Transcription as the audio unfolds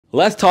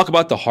Let's talk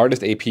about the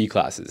hardest AP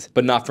classes,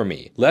 but not for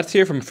me. Let's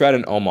hear from Fred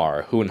and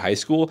Omar, who in high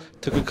school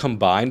took a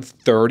combined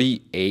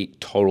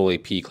 38 total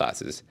AP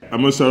classes.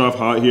 I'm gonna start off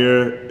hot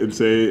here and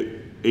say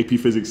AP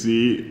Physics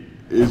C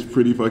is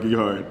pretty fucking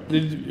hard. Are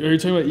you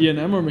talking about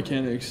E&M or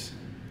mechanics?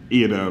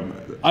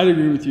 E&M. I'd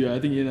agree with you. I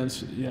think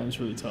E&M's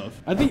really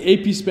tough. I think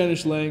AP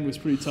Spanish Lang was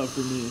pretty tough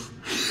for me.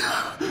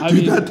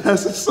 Dude, that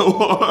test is so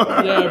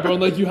hard. Yeah, bro,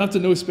 like you have to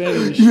know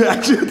Spanish. You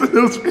actually have to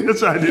know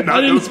Spanish. I did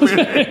not know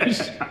Spanish.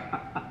 Spanish.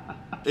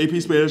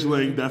 AP Spanish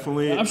Lang,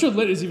 definitely. I'm sure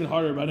Lit is even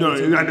harder, but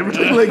I never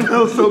took Lang. That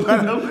was so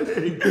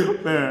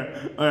bad.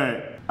 Fair. All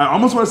right. I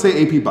almost want to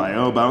say AP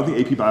Bio, but I don't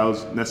think AP Bio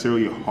is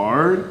necessarily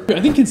hard.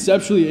 I think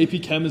conceptually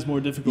AP Chem is more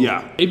difficult.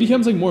 Yeah. AP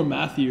Chem's like more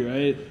mathy,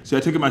 right? So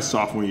I took it my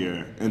sophomore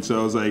year, and so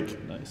I was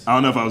like, Nice. I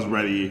don't know if I was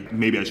ready.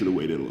 Maybe I should have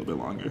waited a little bit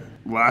longer.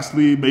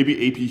 Lastly,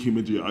 maybe AP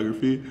Human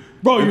Geography.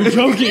 Bro, you're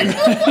joking,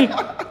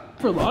 right?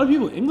 For a lot of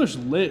people, English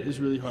Lit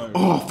is really hard.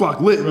 Oh, fuck.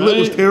 Lit Right?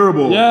 was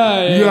terrible.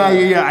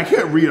 Yeah. I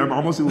can't read. I'm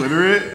almost illiterate.